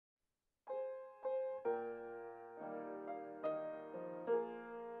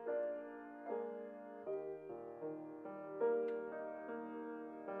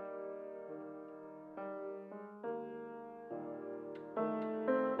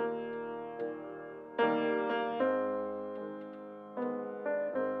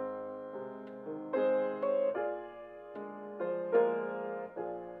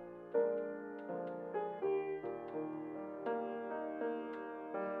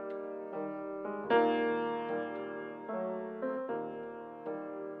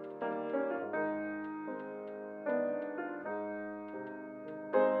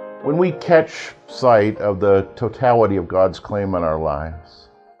When we catch sight of the totality of God's claim on our lives,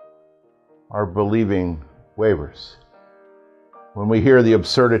 our believing wavers. When we hear the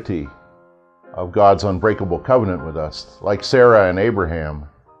absurdity of God's unbreakable covenant with us, like Sarah and Abraham,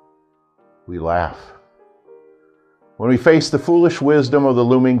 we laugh. When we face the foolish wisdom of the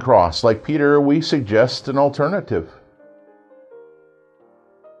looming cross, like Peter, we suggest an alternative.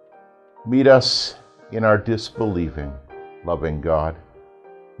 Meet us in our disbelieving, loving God.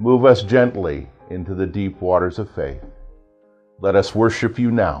 Move us gently into the deep waters of faith. Let us worship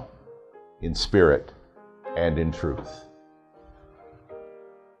you now, in spirit and in truth.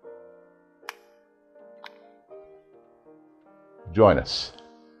 Join us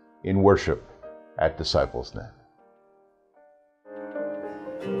in worship at DisciplesNet.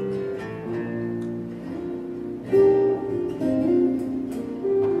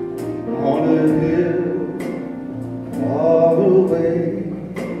 On a hill far away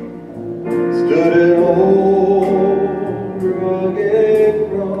stood an old rugged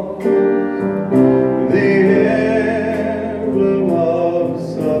cross, the emblem of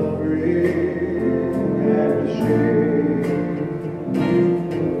suffering and shame.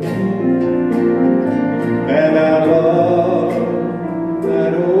 And I love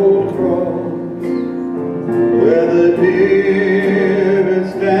that old cross where the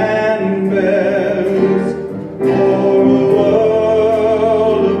dearest and best for a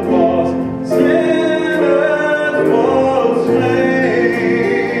world of lost sinners was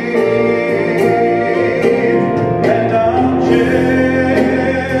slain. And I'll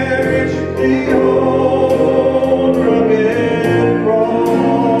cherish the old rugged cross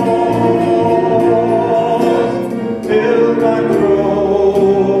till my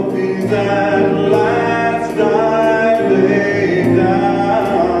trophies at last I lay down.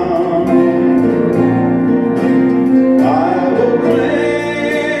 I will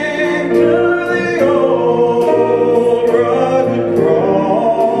cling to the old rugged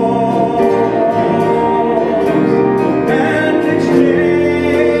cross and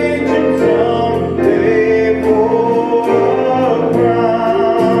exchange it someday for a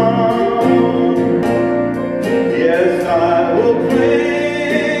crown. Yes, I will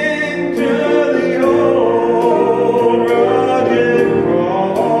cling to the old rugged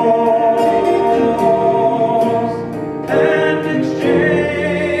cross and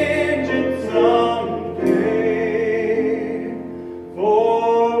exchange it someday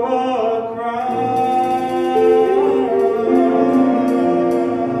for a crown.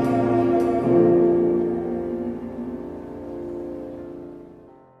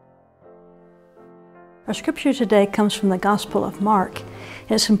 Our scripture today comes from the Gospel of Mark,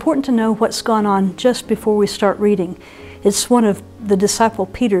 and it's important to know what's gone on just before we start reading. It's one of the disciple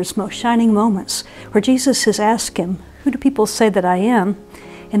Peter's most shining moments, where Jesus has asked him, "Who do people say that I am?"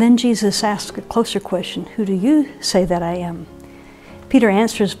 And then Jesus asks a closer question, "Who do you say that I am?" Peter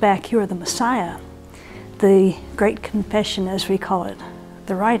answers back, "You are the Messiah." The great confession, as we call it,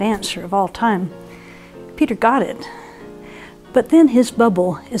 the right answer of all time. Peter got it. But then his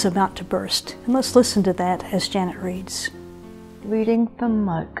bubble is about to burst. And let's listen to that as Janet reads. Reading from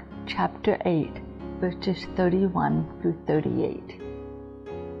Mark chapter 8, verses 31 through 38.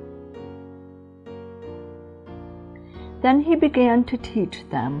 Then he began to teach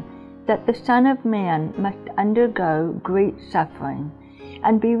them that the Son of Man must undergo great suffering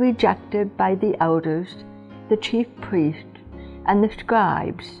and be rejected by the elders, the chief priests, and the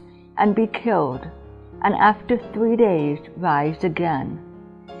scribes, and be killed, and after 3 days rise again.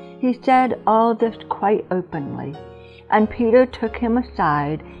 He said all this quite openly, and Peter took him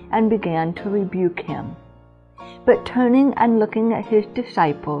aside and began to rebuke him. But turning and looking at his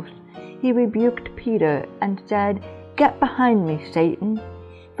disciples, he rebuked Peter and said, "Get behind me, Satan,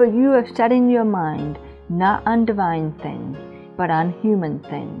 for you are setting your mind not on divine things, but on human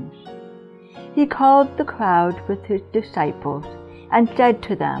things." He called the crowd with his disciples and said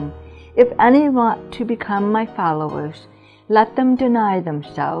to them, "If any want to become my followers, let them deny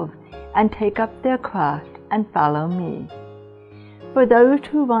themselves and take up their cross and follow me. For those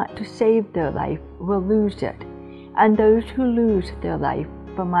who want to save their life will lose it, and those who lose their life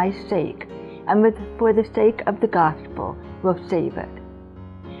for my sake and for the sake of the gospel will save it.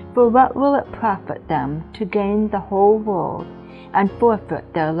 For what will it profit them to gain the whole world and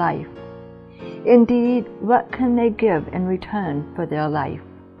forfeit their life? Indeed, what can they give in return for their life?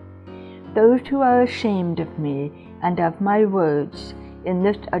 Those who are ashamed of me and of my words in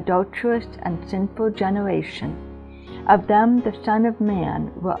this adulterous and sinful generation, of them the Son of Man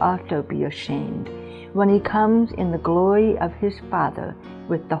will also be ashamed when he comes in the glory of his Father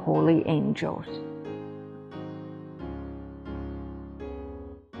with the holy angels."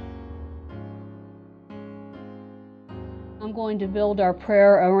 going to build our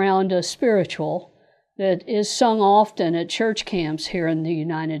prayer around a spiritual that is sung often at church camps here in the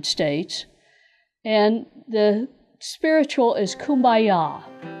United States. And the spiritual is kumbaya,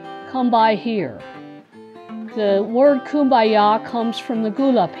 come by here. The word kumbaya comes from the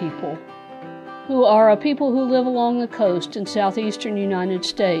Gula people, who are a people who live along the coast in southeastern United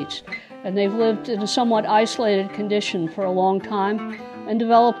States. And they've lived in a somewhat isolated condition for a long time and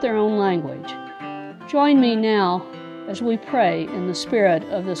developed their own language. Join me now as we pray in the spirit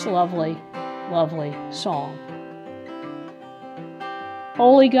of this lovely, lovely song.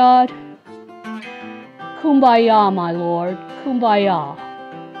 Holy God, kumbaya, my Lord, kumbaya,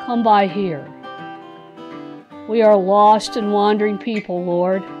 come by here. We are lost and wandering people,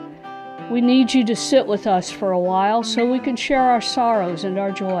 Lord. We need you to sit with us for a while so we can share our sorrows and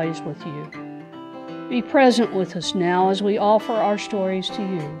our joys with you. Be present with us now as we offer our stories to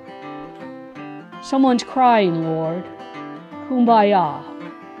you. Someone's crying, Lord. Kumbaya.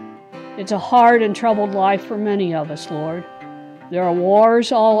 It's a hard and troubled life for many of us, Lord. There are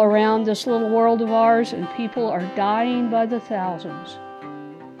wars all around this little world of ours, and people are dying by the thousands.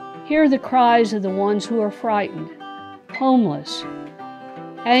 Hear the cries of the ones who are frightened, homeless,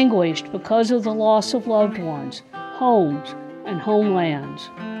 anguished because of the loss of loved ones, homes, and homelands.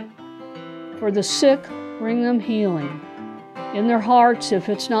 For the sick, bring them healing in their hearts if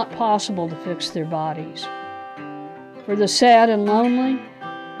it's not possible to fix their bodies. For the sad and lonely,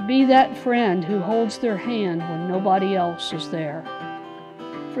 be that friend who holds their hand when nobody else is there.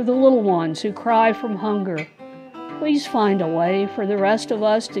 For the little ones who cry from hunger, please find a way for the rest of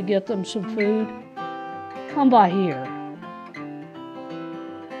us to get them some food. Come by here.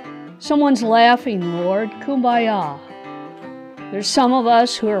 Someone's laughing, Lord, kumbaya. There's some of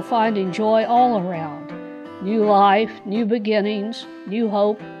us who are finding joy all around. New life, new beginnings, new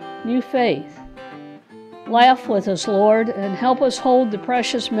hope, new faith. Laugh with us, Lord, and help us hold the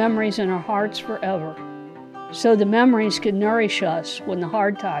precious memories in our hearts forever, so the memories can nourish us when the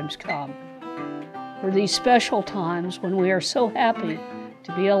hard times come. For these special times when we are so happy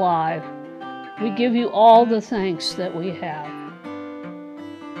to be alive, we give you all the thanks that we have.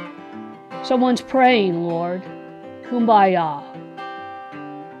 Someone's praying, Lord, kumbaya.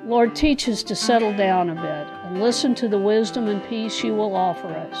 Lord, teach us to settle down a bit and listen to the wisdom and peace you will offer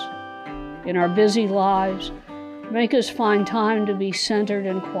us. In our busy lives, make us find time to be centered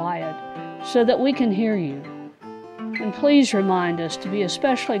and quiet so that we can hear you. And please remind us to be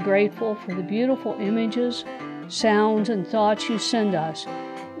especially grateful for the beautiful images, sounds, and thoughts you send us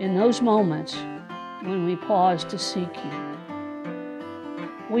in those moments when we pause to seek you.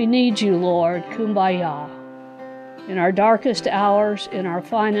 We need you, Lord, kumbaya. In our darkest hours, in our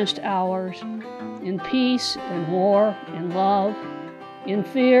finest hours, in peace and war, in love, in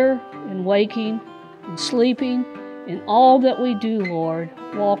fear, in waking, in sleeping, in all that we do, Lord,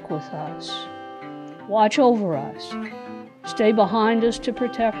 walk with us. Watch over us. Stay behind us to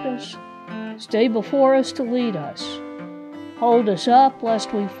protect us. Stay before us to lead us. Hold us up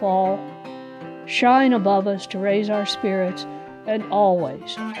lest we fall. Shine above us to raise our spirits. And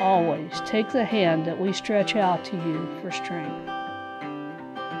always, always take the hand that we stretch out to you for strength.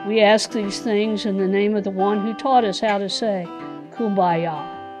 We ask these things in the name of the one who taught us how to say, kumbaya,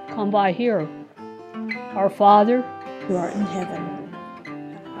 come by here. Our Father, who art in heaven.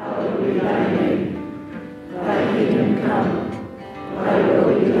 Hallowed be thy name. Thy kingdom come. Thy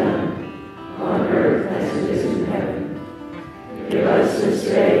will be done, on earth as it is in heaven. Give us this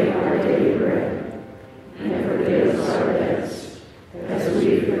day our daily bread, and forgive us our debts, as we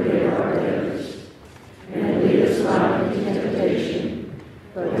forgive our debtors. And lead us not into temptation,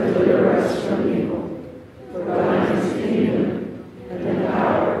 but deliver us from evil. For thine is the kingdom, and the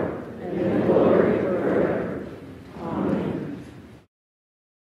power, and the glory forever. Amen.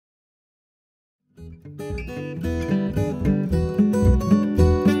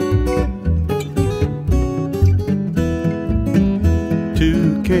 To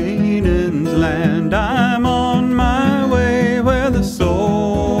Canaan's land I'm on my way, where the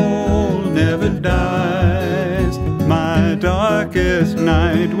soul never dies. My darkest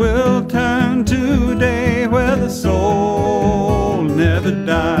night will turn to day, where the soul never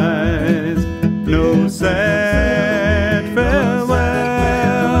dies. No sad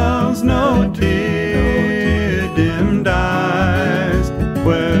farewells, no tear-dimmed eyes,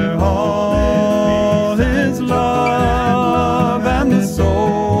 where all is love and the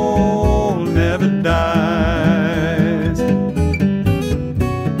soul never dies.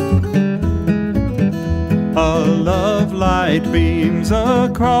 A love light beams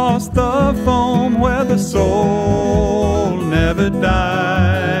across the foam, where the soul never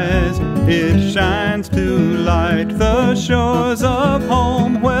dies. It shines to light the shores of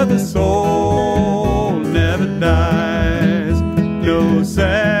home where the soul never dies. No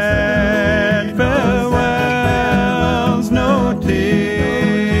sad farewells, no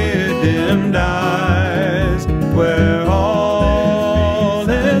tear-dimmed eyes, where all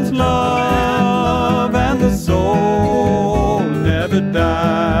is love and the soul never dies.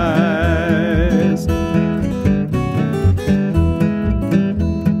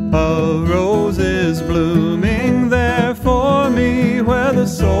 A rose is blooming there for me where the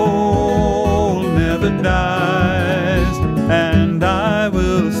soul never dies, and I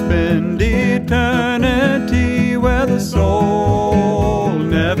will spend eternity where the soul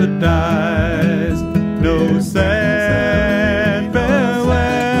never dies. No sad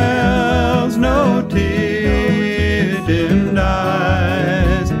farewells, no tear-dimmed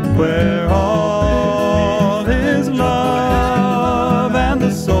eyes, where all is love and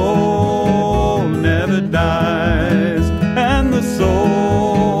the soul never dies, and the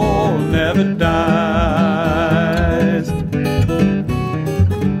soul never dies.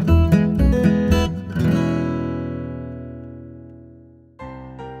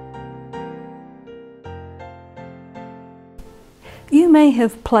 You may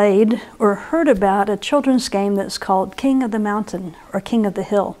have played or heard about a children's game that's called King of the Mountain or King of the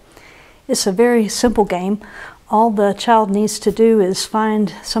Hill. It's a very simple game. All the child needs to do is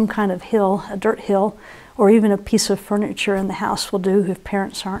find some kind of hill, a dirt hill, or even a piece of furniture in the house will do if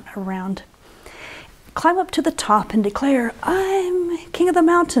parents aren't around. Climb up to the top and declare, "I'm King of the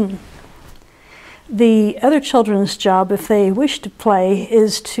Mountain." The other children's job, if they wish to play,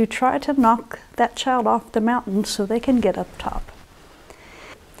 is to try to knock that child off the mountain so they can get up top.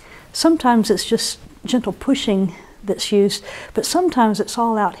 Sometimes it's just gentle pushing that's used, but sometimes it's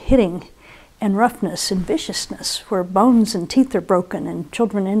all out hitting and roughness and viciousness where bones and teeth are broken and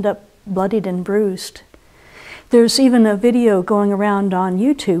children end up bloodied and bruised. There's even a video going around on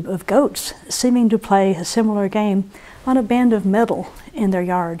YouTube of goats seeming to play a similar game on a band of metal in their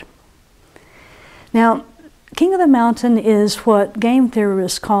yard. Now, King of the Mountain is what game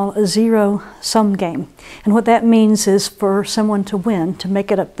theorists call a zero-sum game. And what that means is for someone to win, to make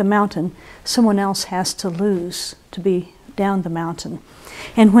it up the mountain, someone else has to lose, to be down the mountain.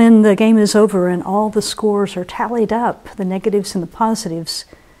 And when the game is over and all the scores are tallied up, the negatives and the positives,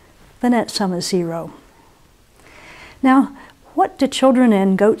 the net sum is zero. Now, what do children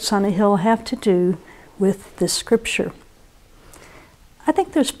and goats on a hill have to do with this scripture? I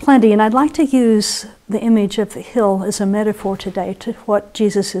think there's plenty, and I'd like to use the image of the hill as a metaphor today to what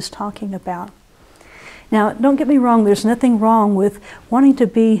Jesus is talking about. Now, don't get me wrong, there's nothing wrong with wanting to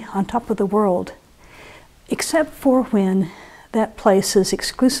be on top of the world, except for when that place is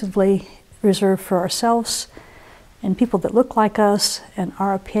exclusively reserved for ourselves and people that look like us and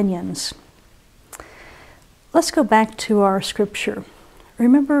our opinions. Let's go back to our scripture.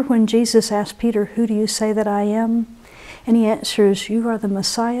 Remember when Jesus asked Peter, "Who do you say that I am?" And he answers, "You are the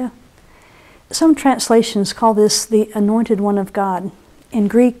Messiah." Some translations call this the anointed one of God. In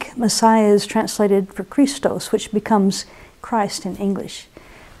Greek, Messiah is translated for Christos, which becomes Christ in English.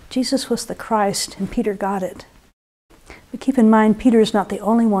 Jesus was the Christ, and Peter got it. But keep in mind, Peter is not the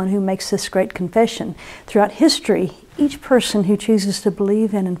only one who makes this great confession. Throughout history, each person who chooses to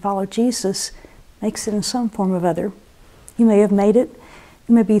believe in and follow Jesus makes it in some form or other. You may have made it.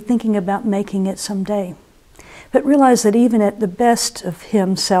 You may be thinking about making it someday. But realize that even at the best of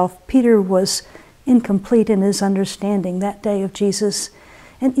himself, Peter was incomplete in his understanding that day of Jesus,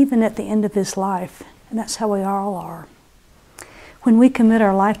 and even at the end of his life. And that's how we all are. When we commit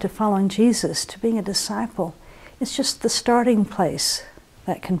our life to following Jesus, to being a disciple, it's just the starting place,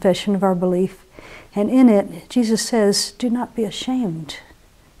 that confession of our belief. And in it, Jesus says, "Do not be ashamed.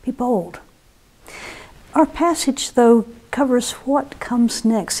 Be bold." Our passage, though, covers what comes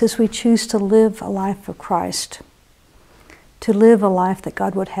next as we choose to live a life of Christ, to live a life that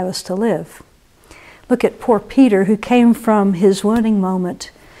God would have us to live. Look at poor Peter, who came from his wounding moment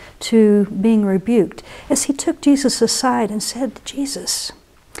to being rebuked, as he took Jesus aside and said, "Jesus,"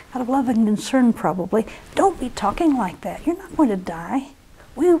 out of love and concern probably, "don't be talking like that. You're not going to die.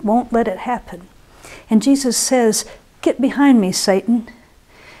 We won't let it happen." And Jesus says, "Get behind me, Satan."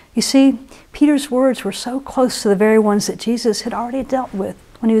 You see, Peter's words were so close to the very ones that Jesus had already dealt with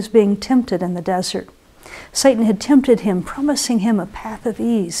when he was being tempted in the desert. Satan had tempted him, promising him a path of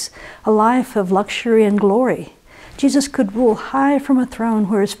ease, a life of luxury and glory. Jesus could rule high from a throne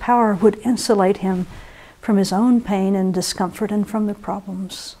where his power would insulate him from his own pain and discomfort and from the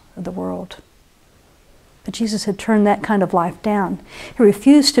problems of the world. But Jesus had turned that kind of life down. He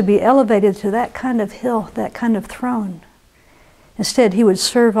refused to be elevated to that kind of hill, that kind of throne. Instead, he would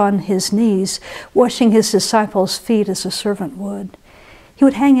serve on his knees, washing his disciples' feet as a servant would. He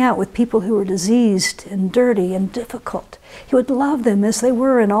would hang out with people who were diseased and dirty and difficult. He would love them as they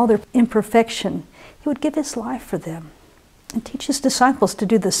were in all their imperfection. He would give his life for them and teach his disciples to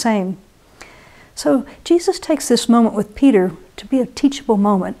do the same. So Jesus takes this moment with Peter to be a teachable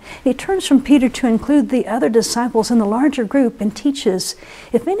moment. He turns from Peter to include the other disciples in the larger group and teaches,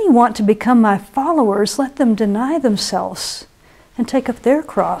 if any want to become my followers, let them deny themselves and take up their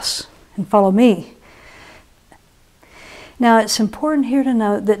cross and follow me. Now, it's important here to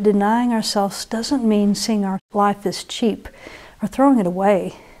note that denying ourselves doesn't mean seeing our life as cheap or throwing it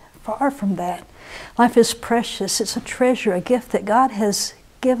away. Far from that. Life is precious. It's a treasure, a gift that God has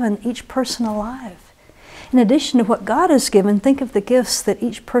given each person alive. In addition to what God has given, think of the gifts that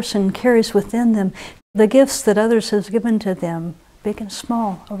each person carries within them, the gifts that others have given to them, big and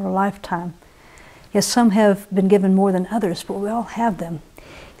small, over a lifetime. Yes, some have been given more than others, but we all have them.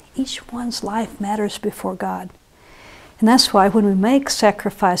 Each one's life matters before God. And that's why when we make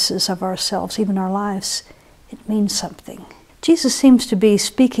sacrifices of ourselves, even our lives, it means something. Jesus seems to be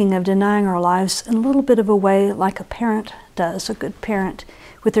speaking of denying our lives in a little bit of a way like a parent does, a good parent,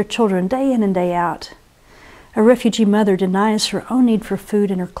 with their children day in and day out. A refugee mother denies her own need for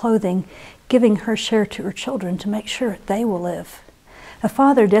food and her clothing, giving her share to her children to make sure they will live. A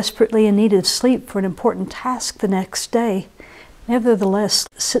father desperately in need of sleep for an important task the next day, nevertheless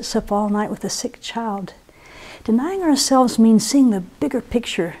sits up all night with a sick child. Denying ourselves means seeing the bigger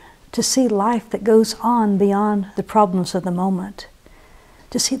picture, to see life that goes on beyond the problems of the moment,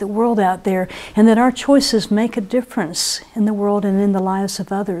 to see the world out there, and that our choices make a difference in the world and in the lives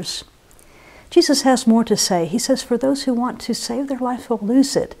of others. Jesus has more to say. He says, for those who want to save their life will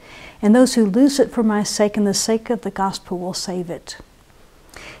lose it, and those who lose it for my sake and the sake of the gospel will save it.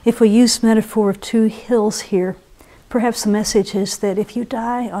 If we use the metaphor of two hills here, perhaps the message is that if you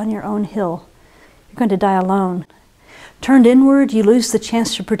die on your own hill, you're going to die alone. Turned inward, you lose the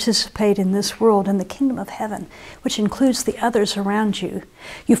chance to participate in this world and the kingdom of heaven, which includes the others around you.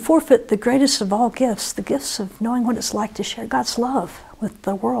 You forfeit the greatest of all gifts, the gifts of knowing what it's like to share God's love with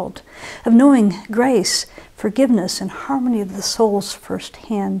the world, of knowing grace, forgiveness, and harmony of the souls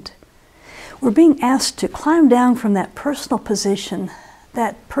firsthand. We're being asked to climb down from that personal position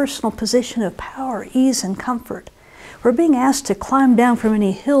of power, ease, and comfort. We're being asked to climb down from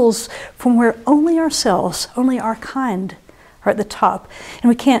any hills from where only ourselves, only our kind, are at the top. And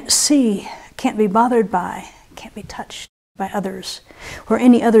we can't see, can't be bothered by, can't be touched by others. Where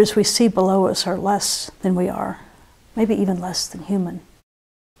any others we see below us are less than we are, maybe even less than human.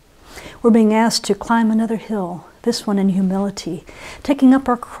 We're being asked to climb another hill, this one in humility, taking up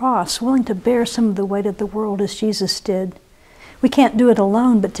our cross, willing to bear some of the weight of the world as Jesus did. We can't do it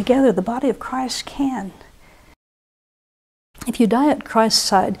alone, but together the body of Christ can. If you die at Christ's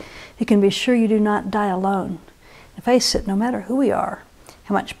side, you can be sure you do not die alone. And face it, no matter who we are,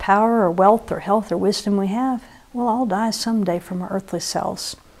 how much power or wealth or health or wisdom we have, we'll all die someday from our earthly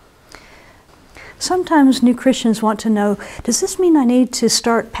selves. Sometimes new Christians want to know, does this mean I need to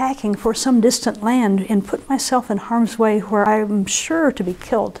start packing for some distant land and put myself in harm's way where I'm sure to be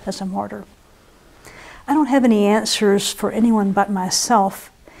killed as a martyr? I don't have any answers for anyone but myself.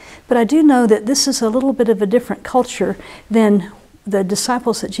 But I do know that this is a little bit of a different culture than the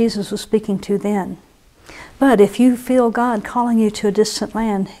disciples that Jesus was speaking to then. But if you feel God calling you to a distant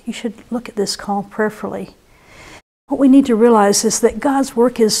land, you should look at this call prayerfully. What we need to realize is that God's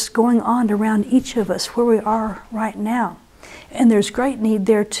work is going on around each of us where we are right now. And there's great need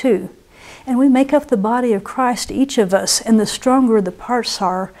there too. And we make up the body of Christ, each of us, and the stronger the parts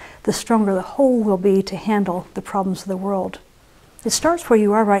are, the stronger the whole will be to handle the problems of the world. It starts where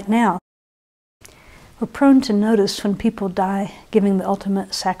you are right now. We're prone to notice when people die giving the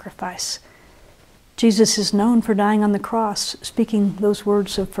ultimate sacrifice. Jesus is known for dying on the cross, speaking those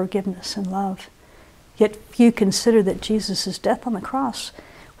words of forgiveness and love. Yet few consider that Jesus' death on the cross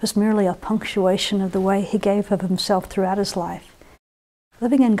was merely a punctuation of the way he gave of himself throughout his life.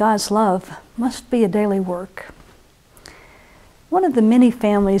 Living in God's love must be a daily work. One of the many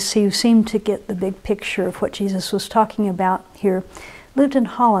families who seemed to get the big picture of what Jesus was talking about here lived in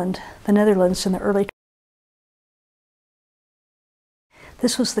Holland, the Netherlands, in the early 20s.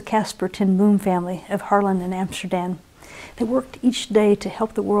 This was the Casper ten Boom family of Haarlem and Amsterdam. They worked each day to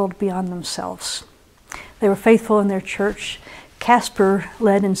help the world beyond themselves. They were faithful in their church. Casper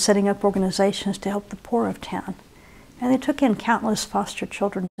led in setting up organizations to help the poor of town. And they took in countless foster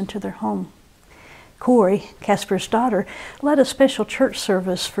children into their home. Corey, Casper's daughter, led a special church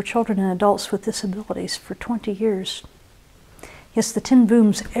service for children and adults with disabilities for 20 years. Yes, the Ten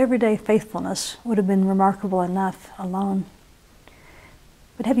Boom's everyday faithfulness would have been remarkable enough alone.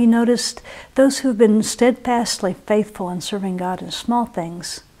 But have you noticed those who have been steadfastly faithful in serving God in small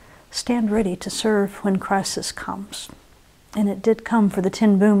things stand ready to serve when crisis comes? And it did come for the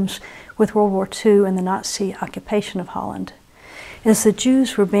 10 Booms with World War II and the Nazi occupation of Holland. As the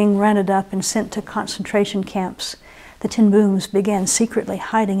Jews were being rounded up and sent to concentration camps, the 10 Booms began secretly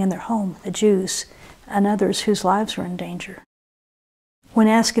hiding in their home, the Jews, and others whose lives were in danger. When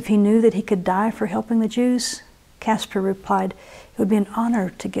asked if he knew that he could die for helping the Jews, Casper replied, "It would be an honor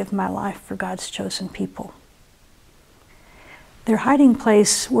to give my life for God's chosen people." Their hiding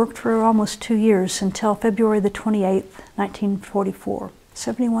place worked for almost 2 years until February the 28th, 1944,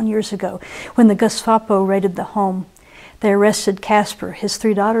 71 years ago, when the Gestapo raided the home. They arrested Casper, his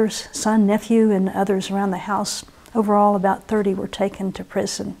 3 daughters, son, nephew, and others around the house. Overall, about 30 were taken to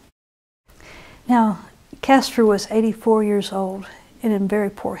prison. Now, Casper was 84 years old and in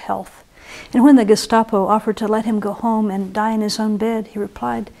very poor health. And when the Gestapo offered to let him go home and die in his own bed, he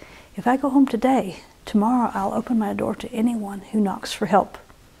replied, "If I go home today, tomorrow I'll open my door to anyone who knocks for help."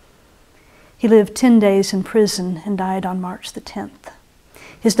 He lived 10 days in prison and died on March the 10th.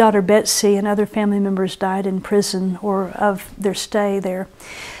 His daughter Betsy and other family members died in prison or of their stay there.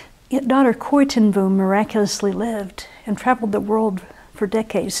 Yet daughter Corrie ten Boom miraculously lived and traveled the world for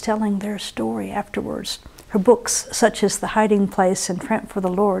decades telling their story afterwards. Her books, such as The Hiding Place and Tramp for the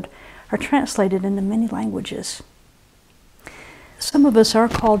Lord, are translated into many languages. Some of us are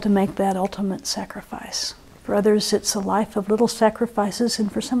called to make that ultimate sacrifice. For others, it's a life of little sacrifices,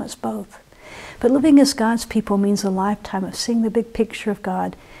 and for some, it's both. But living as God's people means a lifetime of seeing the big picture of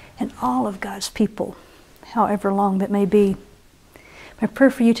God and all of God's people, however long that may be. My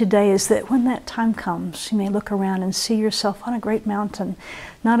prayer for you today is that when that time comes, you may look around and see yourself on a great mountain,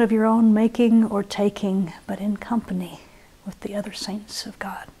 not of your own making or taking, but in company with the other saints of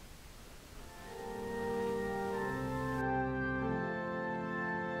God.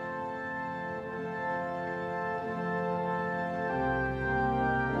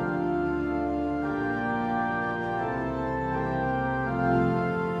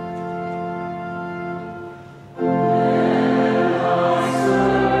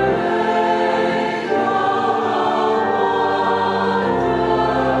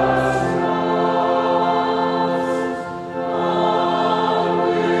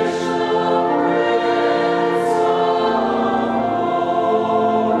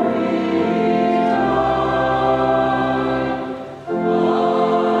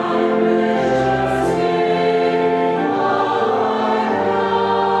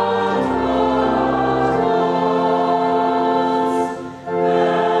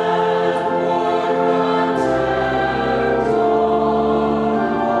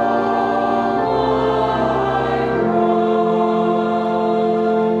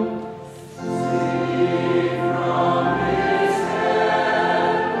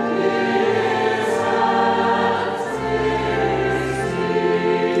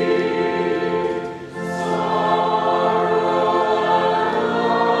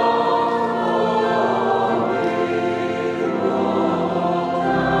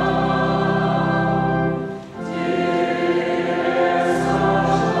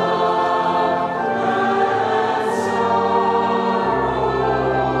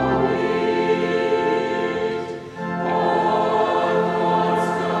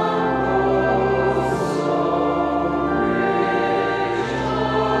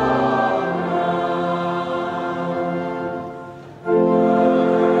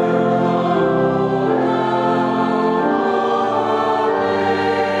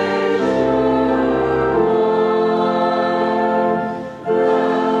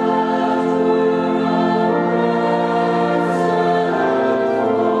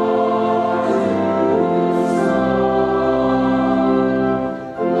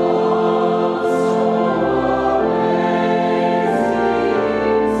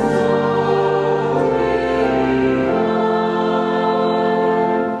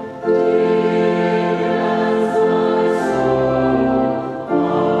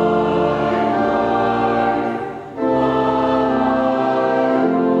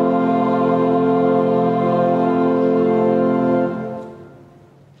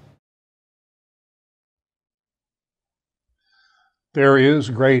 There is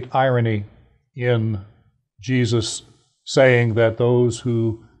great irony in Jesus saying that those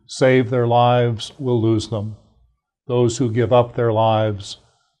who save their lives will lose them. Those who give up their lives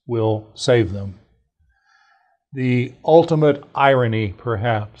will save them. The ultimate irony,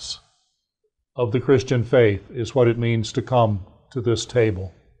 perhaps, of the Christian faith is what it means to come to this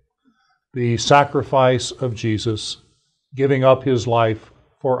table. The sacrifice of Jesus, giving up his life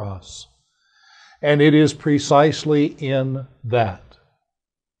for us. And it is precisely in that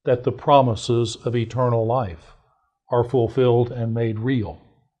that the promises of eternal life are fulfilled and made real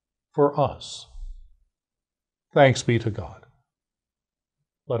for us. Thanks be to God.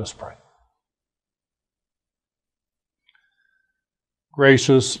 Let us pray.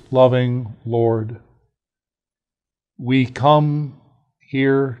 Gracious, loving Lord, we come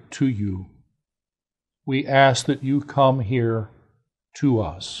here to you. We ask that you come here to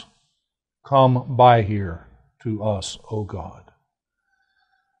us. Come by here to us, O God.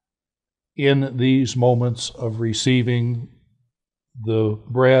 In these moments of receiving the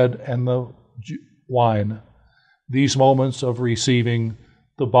bread and the wine, these moments of receiving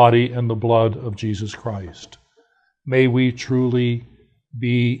the body and the blood of Jesus Christ, may we truly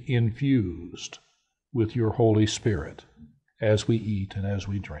be infused with your Holy Spirit as we eat and as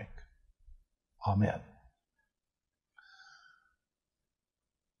we drink. Amen.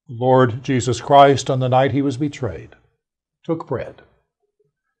 Lord Jesus Christ, on the night he was betrayed, took bread,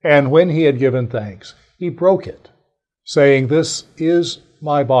 and when he had given thanks, he broke it, saying, "This is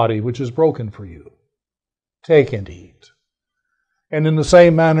my body, which is broken for you. Take and eat." And in the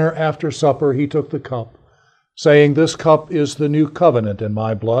same manner, after supper, he took the cup, saying, "This cup is the new covenant in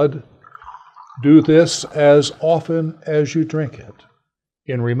my blood. Do this as often as you drink it,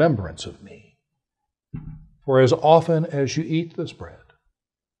 in remembrance of me. For as often as you eat this bread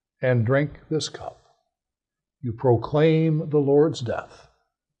and drink this cup, you proclaim the Lord's death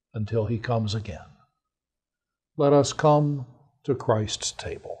until he comes again." Let us come to Christ's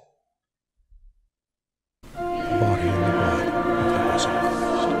table. The body and the blood of the risen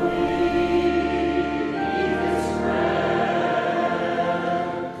Christ.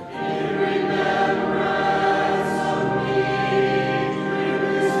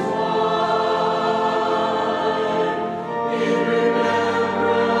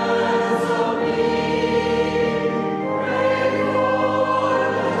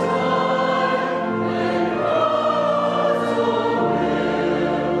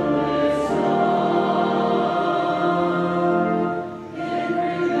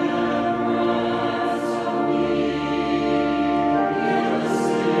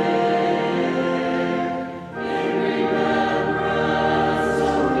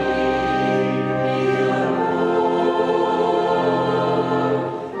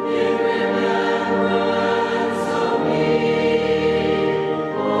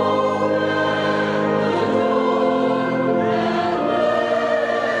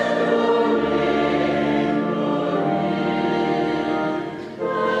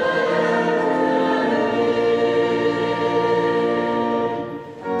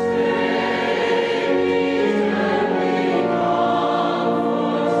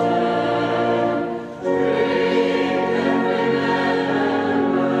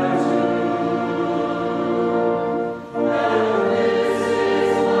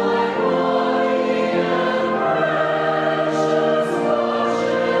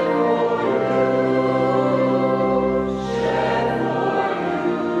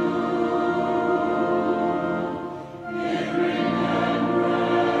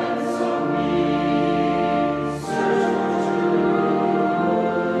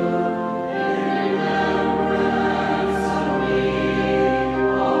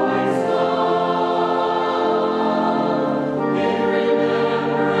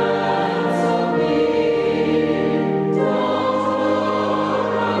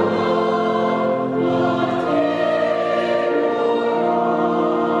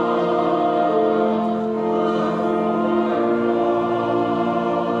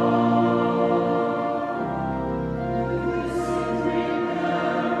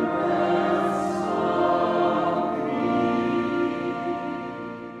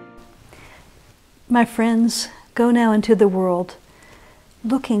 My friends, go now into the world,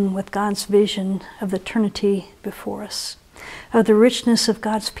 looking with God's vision of the eternity before us, of the richness of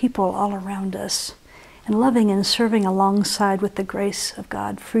God's people all around us, and loving and serving alongside with the grace of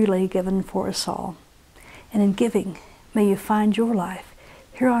God freely given for us all. And in giving, may you find your life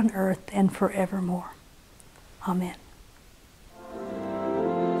here on earth and forevermore. Amen.